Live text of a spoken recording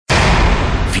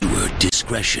Viewer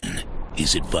discretion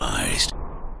is advised.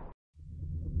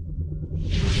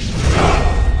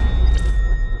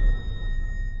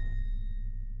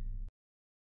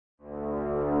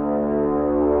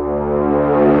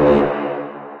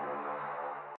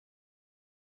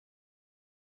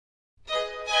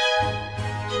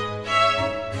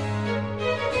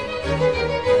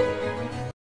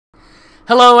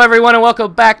 Hello everyone and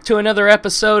welcome back to another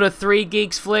episode of 3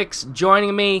 Geeks Flix.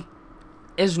 Joining me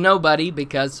is nobody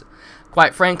because,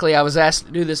 quite frankly, I was asked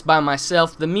to do this by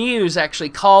myself. The Muse actually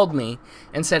called me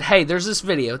and said, hey, there's this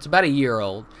video, it's about a year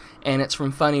old, and it's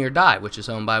from Funny or Die, which is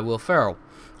owned by Will Ferrell,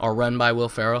 or run by Will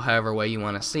Ferrell, however way you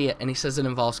want to see it, and he says it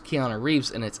involves Keanu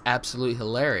Reeves, and it's absolutely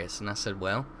hilarious. And I said,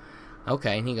 well,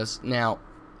 okay, and he goes, now,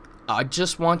 I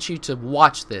just want you to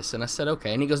watch this. And I said,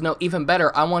 okay. And he goes, no, even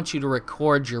better, I want you to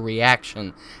record your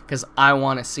reaction because I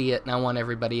want to see it and I want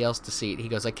everybody else to see it. He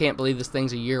goes, I can't believe this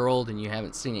thing's a year old and you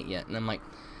haven't seen it yet. And I'm like,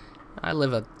 I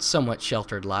live a somewhat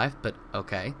sheltered life, but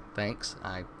okay, thanks,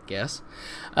 I guess.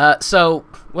 So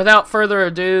without further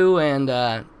ado, and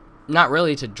not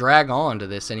really to drag on to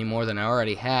this any more than I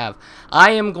already have,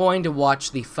 I am going to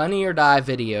watch the Funny or Die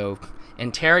video,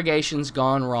 Interrogations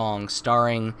Gone Wrong,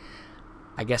 starring,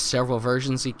 I guess, several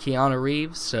versions of Keanu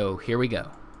Reeves, so here we go.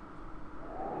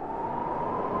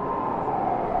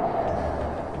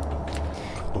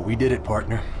 Well, we did it,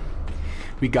 partner.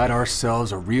 We got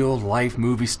ourselves a real-life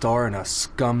movie star and a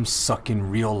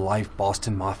scum-sucking real-life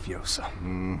Boston mafioso.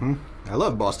 Mm-hmm. I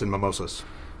love Boston mimosas.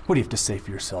 What do you have to say for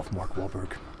yourself, Mark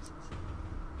Wahlberg?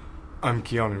 I'm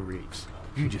Keanu Reeves.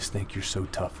 You just think you're so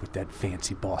tough with that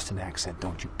fancy Boston accent,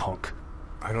 don't you, punk?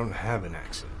 I don't have an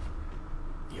accent.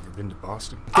 You ever been to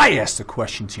Boston? I asked the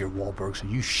questions here, Wahlberg, so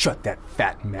you shut that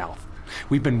fat mouth.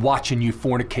 We've been watching you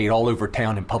fornicate all over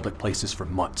town in public places for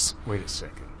months. Wait a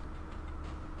second.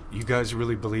 You guys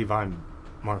really believe I'm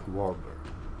Mark Wahlberg?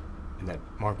 And that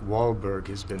Mark Wahlberg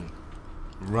has been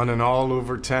running all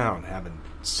over town having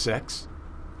sex?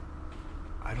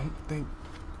 I don't think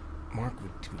Mark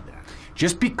would do that.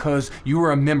 Just because you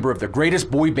are a member of the greatest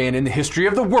boy band in the history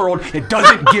of the world, it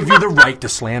doesn't give you the right to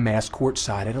slam ass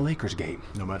courtside at a Lakers game.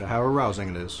 No matter how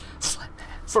arousing it is.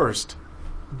 First,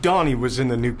 Donnie was in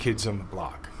the New Kids on the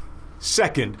Block.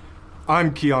 Second,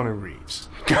 I'm Keanu Reeves.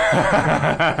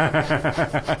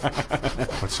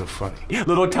 What's so funny?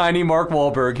 Little tiny Mark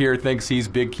Wahlberg here thinks he's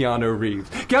big Keanu Reeves.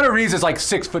 Keanu Reeves is like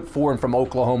 6'4" and from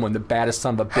Oklahoma and the baddest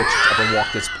son of a bitch that's ever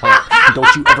walked this planet. And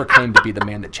don't you ever claim to be the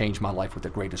man that changed my life with the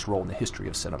greatest role in the history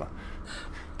of cinema.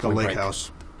 The Lake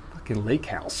House. Fucking Lake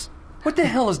House. What the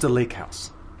hell is the Lake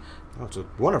House? Oh, it's a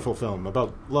wonderful film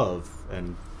about love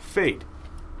and fate.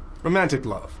 Romantic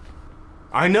love.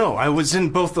 I know, I was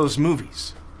in both those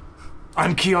movies.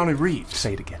 I'm Keanu Reeves.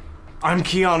 Say it again. I'm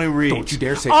Keanu Reeves. Don't you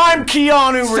dare say it. I'm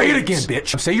Keanu Reeves. Say it again,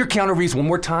 bitch. Say you're Keanu Reeves one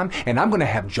more time, and I'm gonna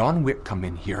have John Wick come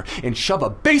in here and shove a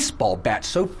baseball bat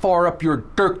so far up your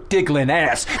Dirk Diggling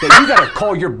ass that you gotta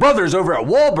call your brothers over at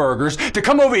Wahlburgers to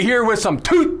come over here with some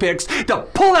toothpicks to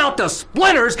pull out the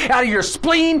splinters out of your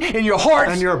spleen and your heart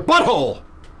and your butthole.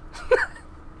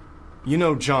 You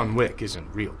know John Wick isn't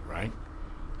real, right?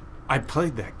 I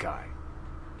played that guy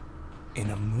in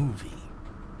a movie.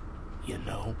 You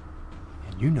know?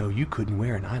 And you know you couldn't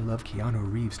wear an I Love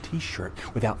Keanu Reeves t-shirt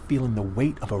without feeling the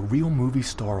weight of a real movie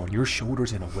star on your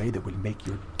shoulders in a way that would make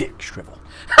your dick shrivel.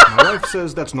 My wife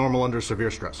says that's normal under severe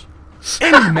stress.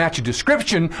 And you match a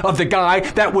description of the guy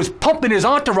that was pumping his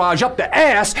entourage up the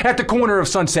ass at the corner of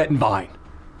Sunset and Vine.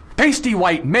 Pasty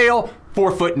white male,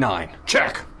 4'9".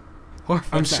 Check.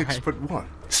 I'm 6'1".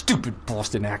 Stupid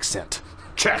Boston accent.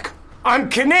 Check. I'm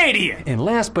Canadian. And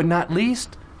last but not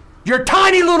least, you're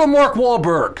tiny little Mark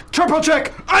Wahlberg. Triple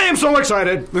check. I am so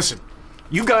excited. Listen,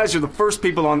 you guys are the first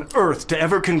people on Earth to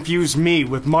ever confuse me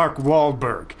with Mark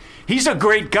Wahlberg. He's a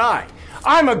great guy.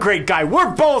 I'm a great guy.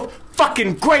 We're both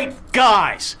fucking great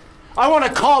guys. I want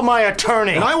to call my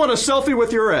attorney. And I want a selfie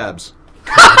with your abs.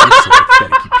 You're so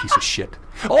pathetic, you piece of shit.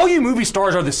 All you movie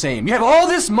stars are the same. You have all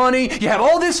this money, you have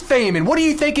all this fame, and what do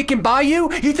you think it can buy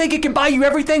you? You think it can buy you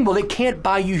everything? Well, it can't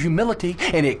buy you humility,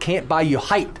 and it can't buy you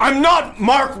height. I'm not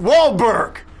Mark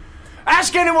Wahlberg.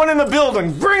 Ask anyone in the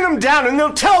building, bring them down, and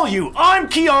they'll tell you I'm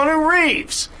Keanu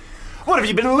Reeves. What, have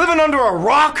you been living under a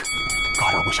rock?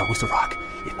 God, I wish I was The Rock.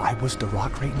 If I was The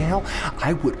Rock right now,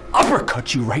 I would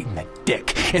uppercut you right in the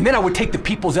dick. And then I would take the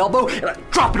people's elbow and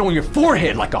I'd drop it on your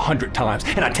forehead like 100 times.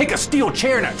 And I'd take a steel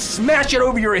chair and I'd smash it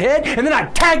over your head. And then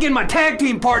I'd tag in my tag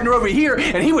team partner over here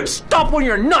and he would stomp on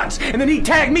your nuts. And then he'd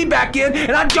tag me back in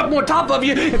and I'd jump on top of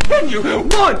you and pin you.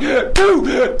 1, 2,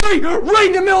 3, right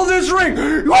in the middle of this ring.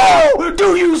 Oh,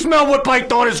 do you smell what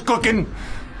Python is cooking?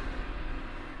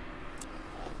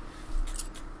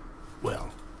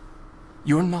 Well,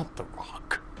 You're not The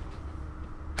Rock.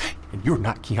 And you're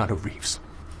not Keanu Reeves.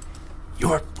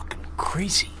 You're fucking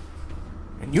crazy.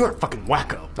 And you're a fucking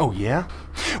wacko. Oh, yeah?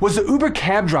 Was the Uber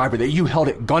cab driver that you held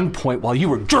at gunpoint while you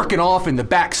were jerking off in the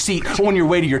back seat on your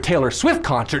way to your Taylor Swift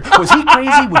concert, was he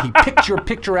crazy when he picked your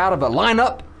picture out of a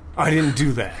lineup? I didn't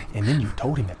do that. And then you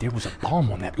told him that there was a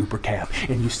bomb on that Uber cab,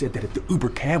 and you said that if the Uber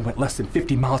cab went less than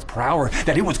 50 miles per hour,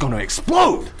 that it was going to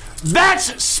explode.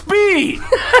 That's Speed!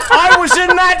 I was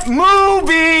in that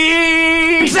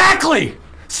movie! Exactly!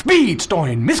 Speed,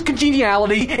 starring Miss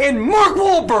Congeniality and Mark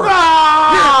Wahlberg!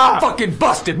 Ah! You're fucking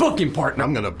busted booking partner.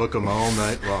 I'm gonna book them all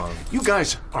night long. You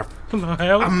guys are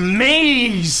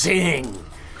amazing!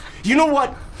 You know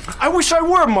what? I wish I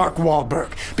were Mark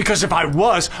Wahlberg, because if I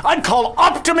was, I'd call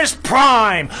Optimus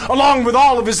Prime, along with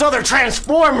all of his other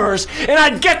Transformers, and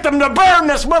I'd get them to burn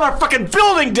this motherfucking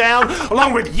building down,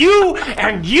 along with you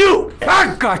and you!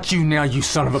 I got you now, you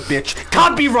son of a bitch.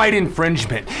 Copyright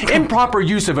infringement. Improper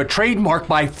use of a trademark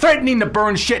by threatening to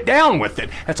burn shit down with it.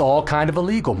 That's all kind of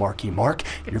illegal, Marky Mark.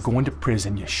 You're going to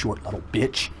prison, you short little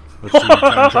bitch. Let's see you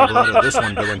time travel out of this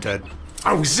one, Bill and Ted.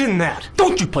 I was in that.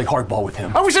 Don't you play hardball with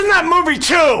him. I was in that movie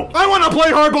too! I want to play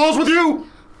hardballs with you!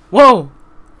 Whoa!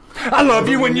 I love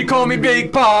you when you call me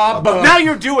Big Papa. Now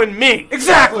you're doing me.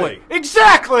 Exactly.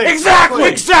 Exactly! Exactly.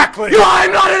 Exactly!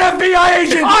 I'm not an FBI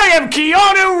agent. I am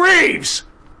Keanu Reeves!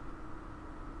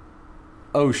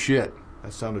 Oh shit.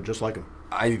 That sounded just like him.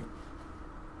 I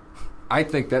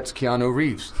think that's Keanu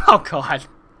Reeves. Oh, God.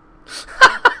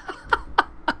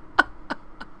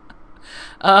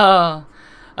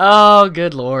 Oh,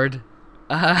 good Lord.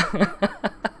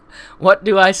 What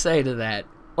do I say to that?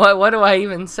 What do I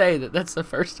even say? That's the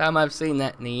first time I've seen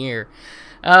that in a year.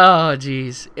 Oh,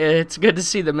 jeez. It's good to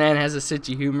see the man has a sense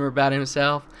of humor about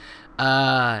himself.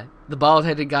 The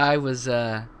bald-headed guy was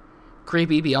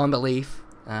creepy beyond belief,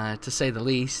 to say the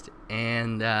least.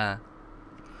 And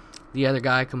the other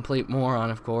guy, complete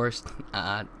moron, of course.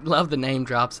 Love the name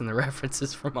drops and the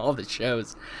references from all the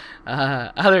shows.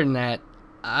 Other than that,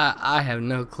 I have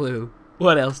no clue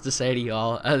what else to say to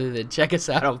y'all other than check us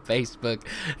out on Facebook,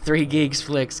 3 Geeks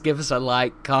Flix. Give us a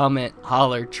like, comment,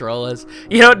 holler, troll us.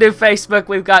 You don't do Facebook,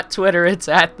 we've got Twitter. It's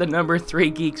at the number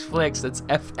 3 Geeks Flix. That's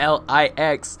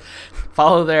Flix.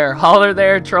 Follow there, holler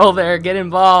there, troll there, get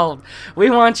involved.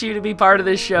 We want you to be part of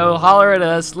this show. Holler at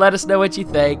us, let us know what you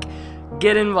think.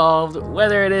 Get involved,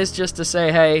 whether it is just to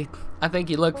say, hey, I think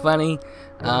you look funny.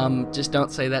 Just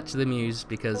don't say that to the Muse,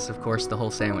 because of course the whole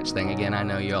sandwich thing, again, I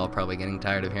know you all are probably getting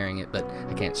tired of hearing it, but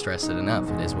I can't stress it enough.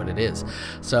 It is what it is.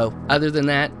 So other than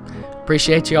that,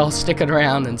 appreciate you all sticking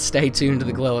around, and stay tuned to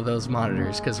the glow of those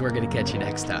monitors, because we're going to catch you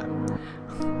next time.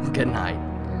 Good night.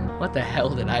 What the hell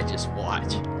did I just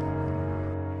watch?